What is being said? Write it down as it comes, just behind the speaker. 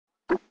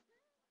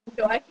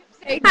so I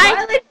kept saying, Hi.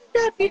 Violet,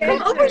 stop, you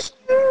Come over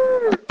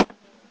here.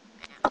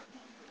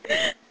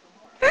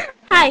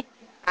 Hi.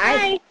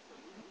 Hi.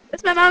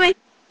 That's my mommy.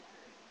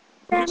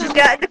 She's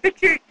got the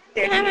picture.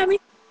 There Hi, she is. mommy.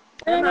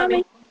 Hi,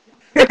 mommy.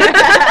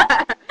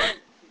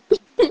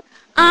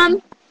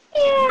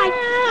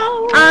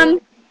 Yeah.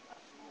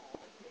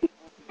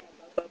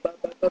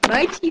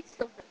 My teeth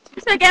still hurt.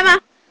 So, Grandma.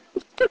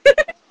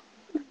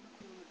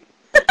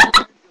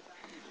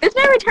 It's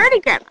my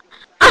retarded grandma.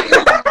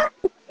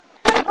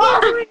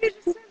 Oh, you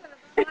just said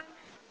that.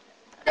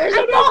 There's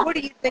a mom. What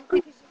do you think?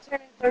 Because she's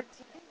turning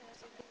 13.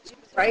 She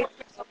was right.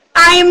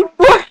 I'm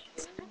 4.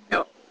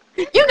 No.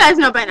 You guys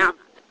know by now.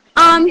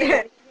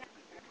 I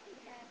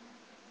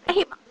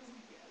hate moms.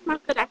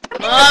 Mom's good actor.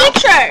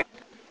 Picture.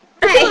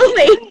 Hey.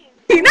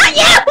 Not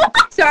you.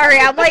 Sorry,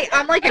 I'm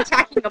like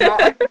attacking a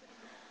mom.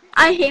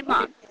 I hate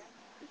moms.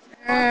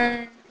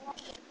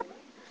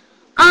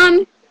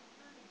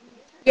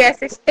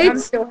 Yes, I'm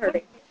It's still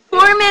hurting.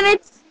 4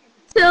 minutes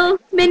till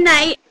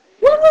midnight,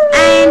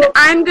 and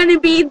I'm gonna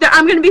be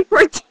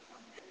 14.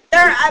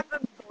 I'm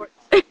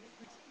 14.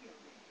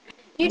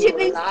 YouTube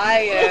is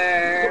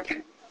liar.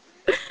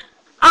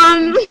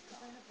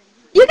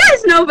 You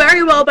guys know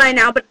very well by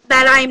now, but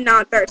that I'm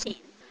not 13.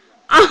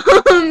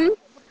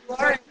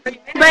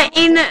 But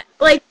in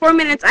like 4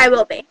 minutes I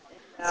will be.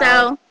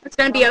 So it's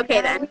gonna be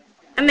okay then.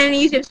 And then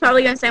YouTube's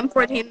probably gonna say I'm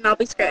 14 and I'll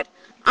be screwed.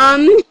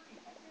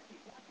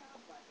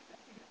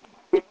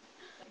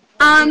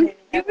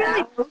 You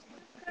really post?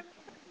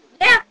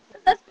 Yeah,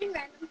 that's pretty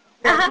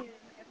random.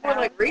 More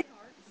like retards.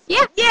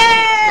 Yeah.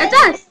 Yeah. That's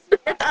us.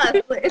 That's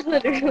us. It's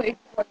literally.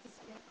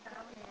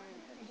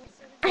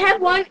 I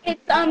have one.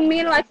 It's me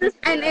and Alexis,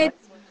 and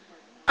it's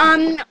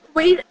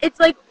it's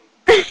like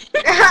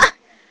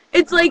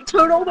it's like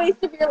total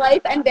waste of your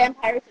life and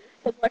vampire teeth,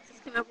 because Alexis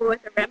came over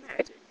with her vampire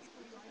teeth.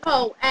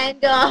 Oh,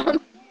 and then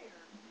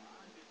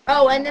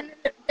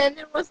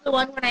there was the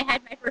one when I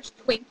had my first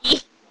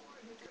Twinkie.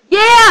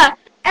 Yeah,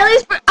 at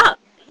least for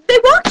they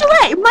walked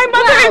away. My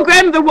mother and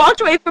grandmother walked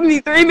away from me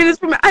 3 minutes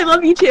from. I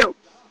love you too.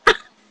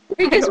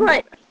 Hey, guess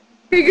what?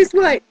 Hey, guess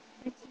what?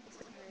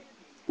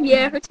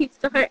 Yeah, her teeth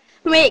still hurt.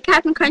 When we ate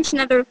Captain Crunch,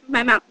 another of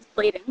my mouth was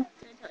bleeding. Did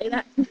I tell you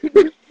that?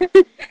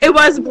 It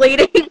was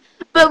bleeding,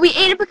 but we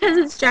ate it because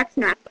it's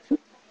Jackson Rathbone.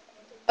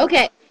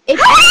 Okay. If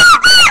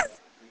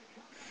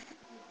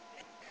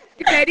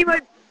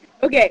anyone.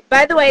 Okay.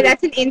 By the way,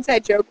 that's an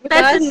inside joke with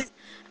us.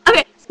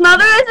 Okay.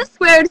 Smother is a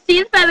square.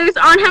 See the feathers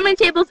on how many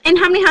tables in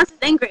how many houses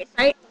in Grace,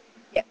 right?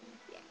 Yeah.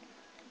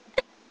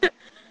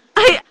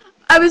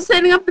 I was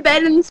setting up the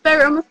bed in the spare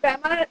room with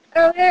Grandma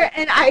earlier,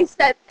 and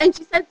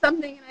she said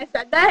something, and I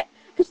said that,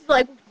 and she's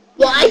like,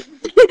 what? So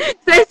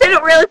I said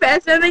it really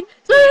fast, and I'm like,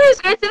 so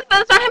here's Grace, see the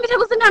feathers on how many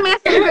tables in how many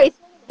houses in Grace?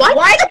 What?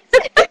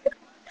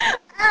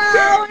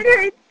 Oh, it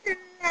hurts a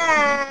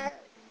lot.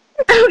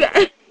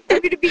 Okay. I'm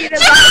gonna be in a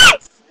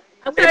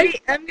I'm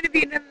gonna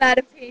be in a lot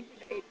of pain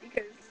today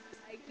because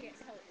I can't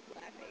help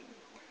laughing.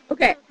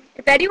 Okay,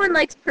 if anyone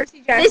likes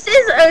Percy Jackson, This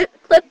is a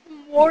clip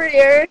from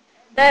Warrior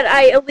that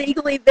I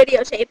illegally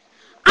videotaped.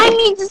 I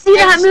need to see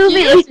that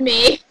movie. Excuse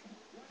me.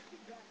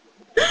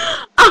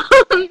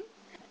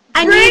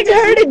 I need Bring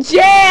her to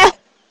jail.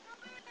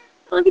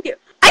 Let me do.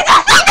 I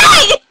saw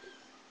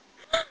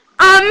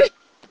something.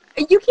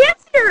 You can't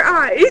see her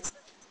eyes.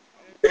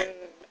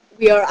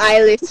 We are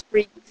eyeless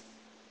freaks.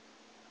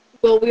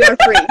 Well, we are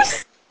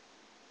freaks.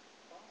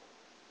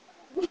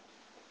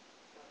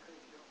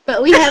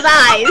 But we have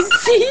eyes.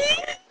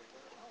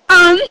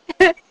 Oh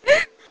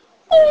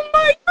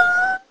my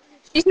god.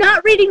 She's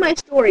not reading my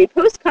story.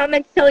 Post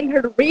comments telling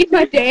her to read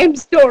my damn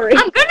story.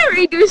 I'm gonna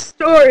read your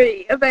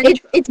story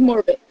eventually. It's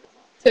morbid.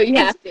 So you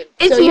have to.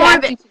 It's so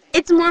morbid.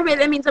 It's morbid.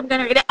 That means I'm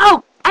gonna read it.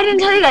 Oh, I didn't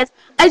tell you guys.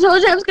 I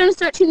told you I was gonna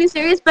start 2 new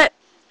series, but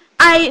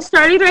I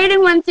started writing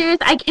 1 series.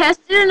 I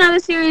casted another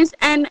series,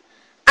 and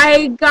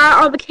I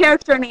got all the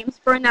character names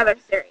for another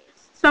series.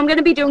 So I'm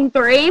gonna be doing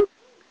 3.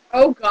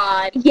 Oh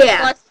God.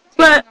 Yeah.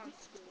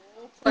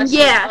 Plus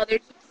Yeah.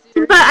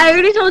 But I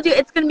already told you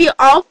it's gonna be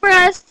all for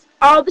us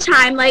all the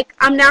time. Like,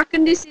 I'm not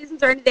gonna do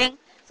seasons or anything.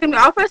 It's gonna be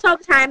all for us all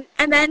the time,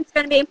 and then it's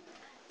gonna be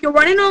your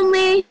one and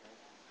only.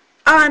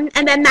 And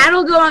then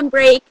that'll go on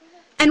break,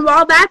 and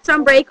while that's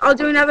on break, I'll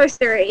do another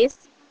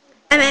series,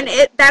 and then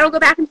that'll go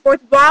back and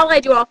forth while I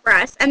do All For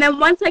Us, and then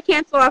once I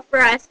cancel All For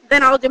Us,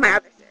 then I'll do my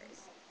other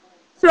series.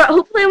 So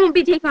hopefully I won't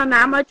be taking on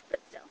that much, but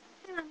still.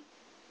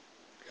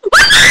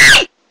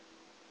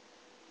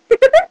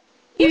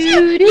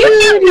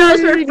 YouTube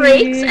knows we're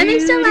freaks, and they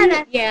still let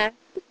us. Yeah.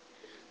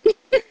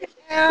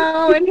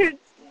 Oh, it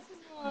hurts.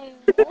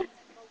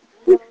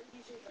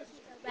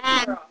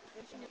 Bad.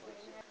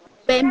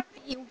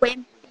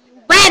 Wimpy.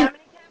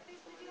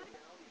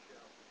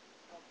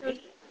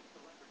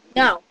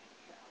 No.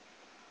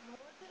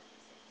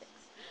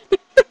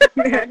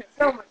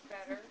 So much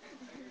better.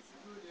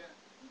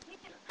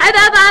 Hi,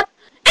 Bob.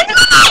 It's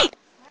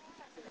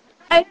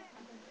me!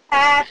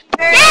 Happy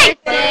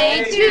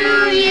birthday to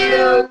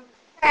you.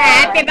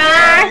 Happy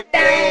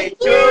birthday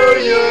to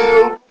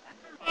you.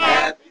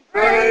 Happy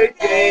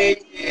birthday,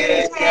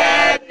 dear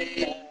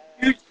Daddy.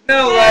 You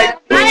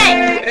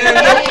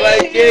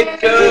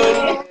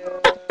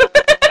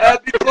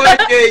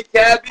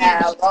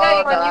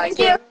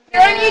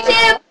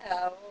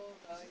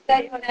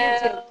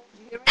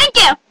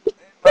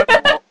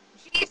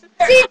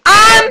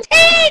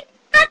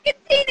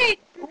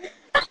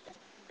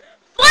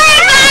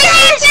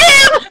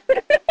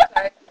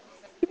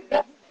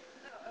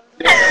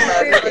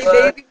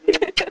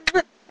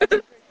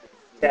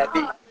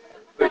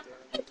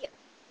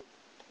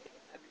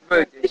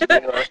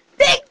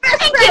Big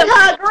best friend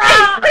hug,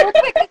 right? Don't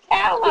pick the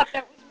cow up.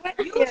 That was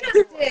what You just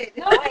did.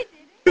 No, I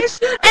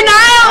didn't. And now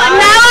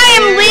I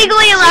am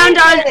legally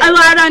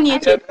allowed on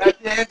YouTube. Thank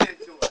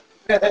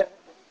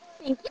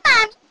you,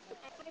 Mommy.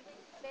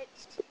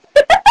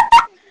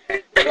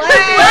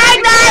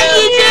 Like that,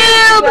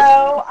 YouTube!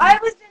 So, I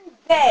was in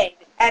bed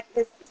at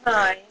this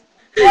time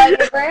while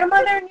your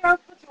grandmother and your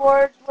Uncle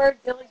George were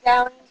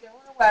dilly-dallying, doing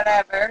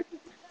whatever.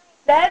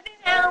 7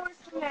 hours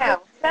from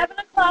now, 7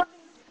 o'clock in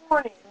the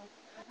morning,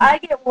 I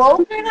get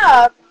woken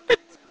up,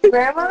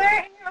 grandmother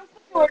and your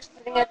Uncle George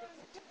sitting at the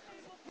kitchen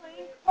table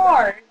playing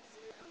cards,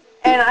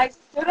 and I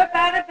stood up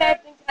out of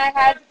bed thinking I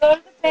had to go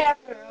to the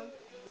bathroom,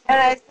 and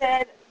I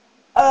said,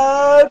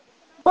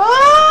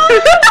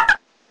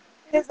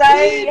 because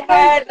I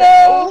had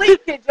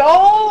leakage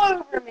all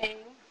over me.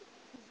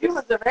 You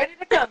was ready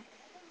to come.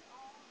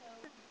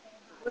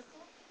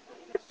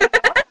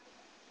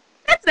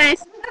 That's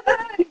nice.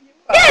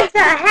 That's a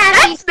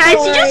happy story. That's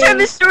nice. You just heard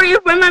the story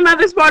of when my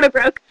mother's water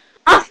broke.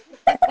 Oh.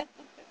 You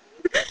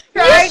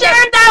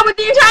shared that with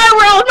the entire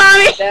world,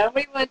 Mommy. Then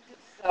we went to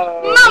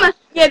sew. Mama.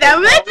 Yeah, then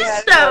we went to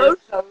sew.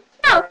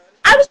 No,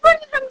 I was born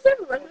in Thomas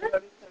River, wasn't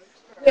it?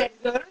 We had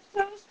to go to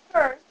So's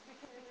first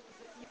because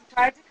you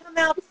tried to come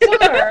out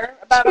sooner,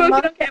 about a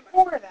month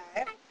before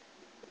that.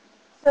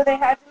 So they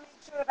had to make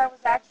sure that I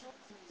was actually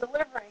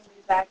delivering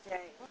you that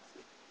day.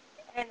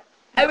 And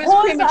I was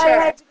because premature. I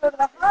had to go to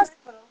the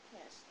hospital,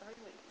 yes, 3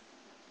 weeks.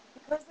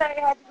 Because I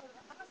had to go to the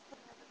hospital,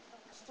 I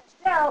was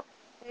stretched out,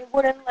 they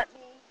wouldn't let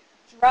me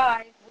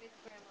drive with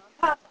Grandma and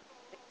Papa.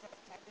 They just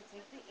had to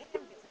take the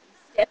ambulance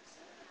steps.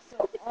 So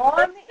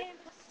on the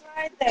ambulance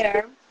ride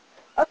there,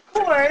 of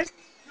course,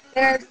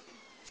 there's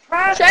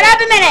traffic. Shut up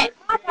a minute.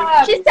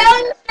 She's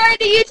telling the story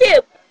to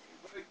YouTube.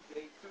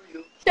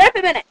 Shut up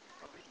a minute.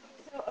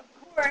 So, of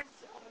course,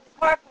 on the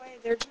parkway,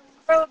 they're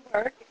doing road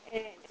work,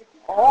 and it's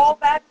all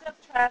backed up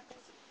traffic.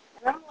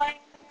 And I'm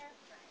laying there,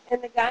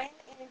 and the guy in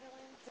the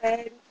ambulance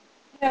said,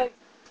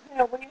 you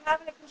know, when you're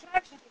having a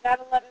contraction, you got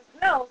to let us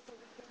know so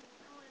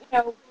we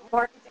can,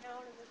 mark it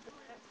down and this and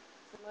that.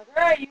 So I'm like,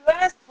 all right, you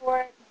asked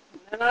for it.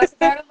 And then I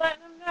started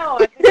letting them know.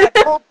 I think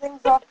I pulled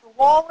things off the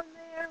wall in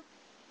there.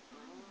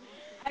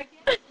 I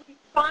guess we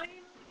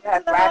finally get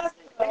to the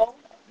hospital,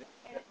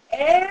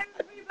 and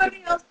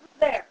everybody else was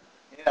there.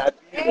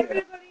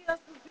 Everybody else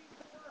was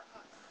before us.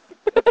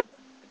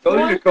 I told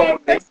you to come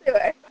with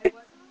me.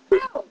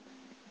 No.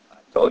 I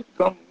told you to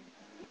come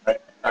with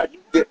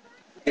me.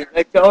 Didn't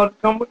I tell her to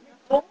come with me?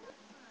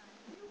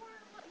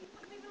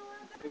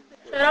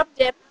 Shut up,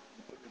 Jim.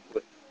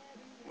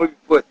 Move your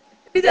foot.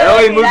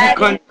 Ela move your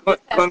con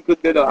que o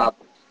dedo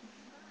rápido.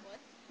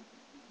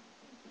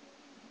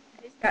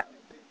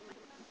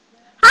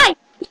 Hi.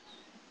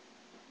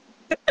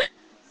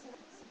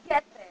 Get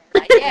there.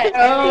 Yes.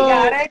 And we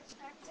gotta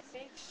check to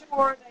make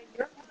sure that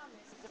you're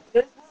coming. So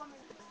this woman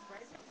just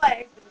raised her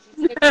legs and she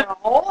sticks her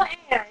whole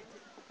hand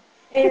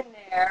in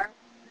there,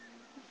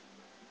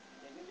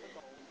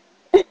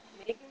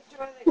 making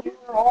sure that you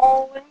were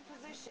all in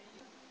position.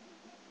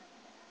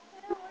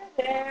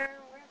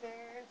 And we're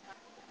there.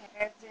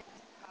 And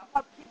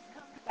pop-up keeps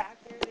coming back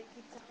there. They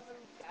keep telling them,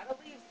 you gotta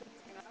leave, so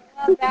you're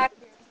not allowed back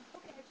here.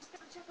 Okay, I'm just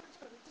gonna check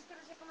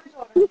on my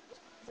daughter.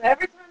 So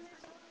every time they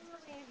told them to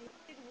leave,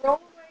 you roll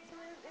away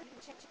in the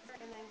chair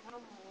and then come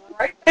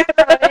right back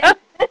running.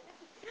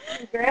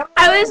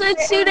 I was a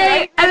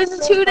 2-day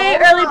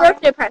early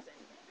birthday present.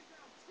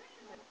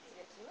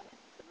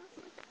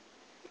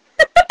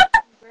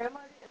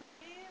 Grandma didn't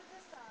leave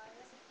the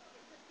size.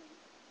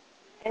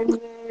 And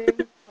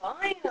then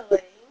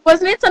finally,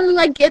 Wasn't it something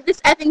like, get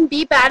this effing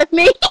beep out of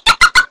me?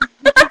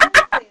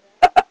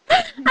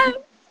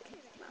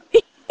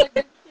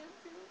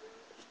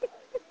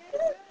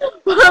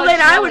 Well,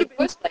 then I would have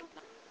been.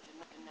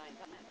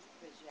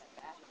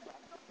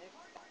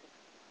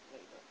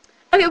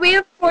 Okay, we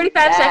have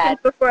 45 seconds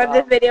before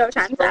this video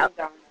times out.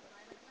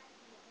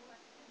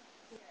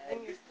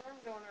 and your sperm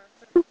donor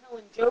starts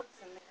telling jokes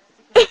in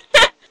there.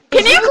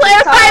 Can you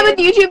clarify with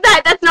YouTube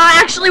that that's not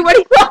actually what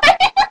he wanted?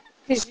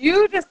 Because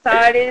you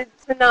decided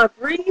to not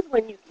breathe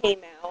when you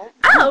came out.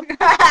 Oh.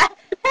 Happy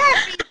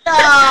thought.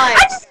 I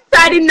just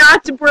decided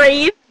not to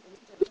breathe.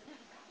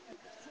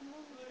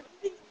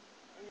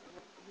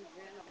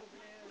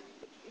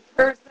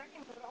 For a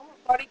second, but I almost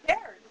thought he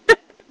cared. Okay.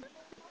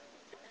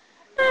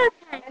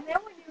 And then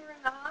when you were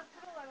in the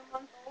hospital at a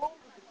month old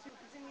with the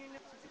tubes in your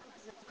nose,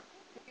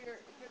 you're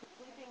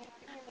sleeping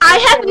happy. I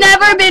have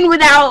never been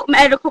without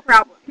medical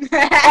problems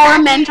or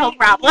mental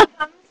problems.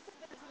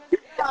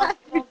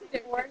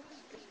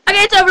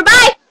 Okay, it's over.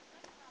 Bye.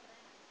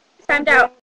 Timed out.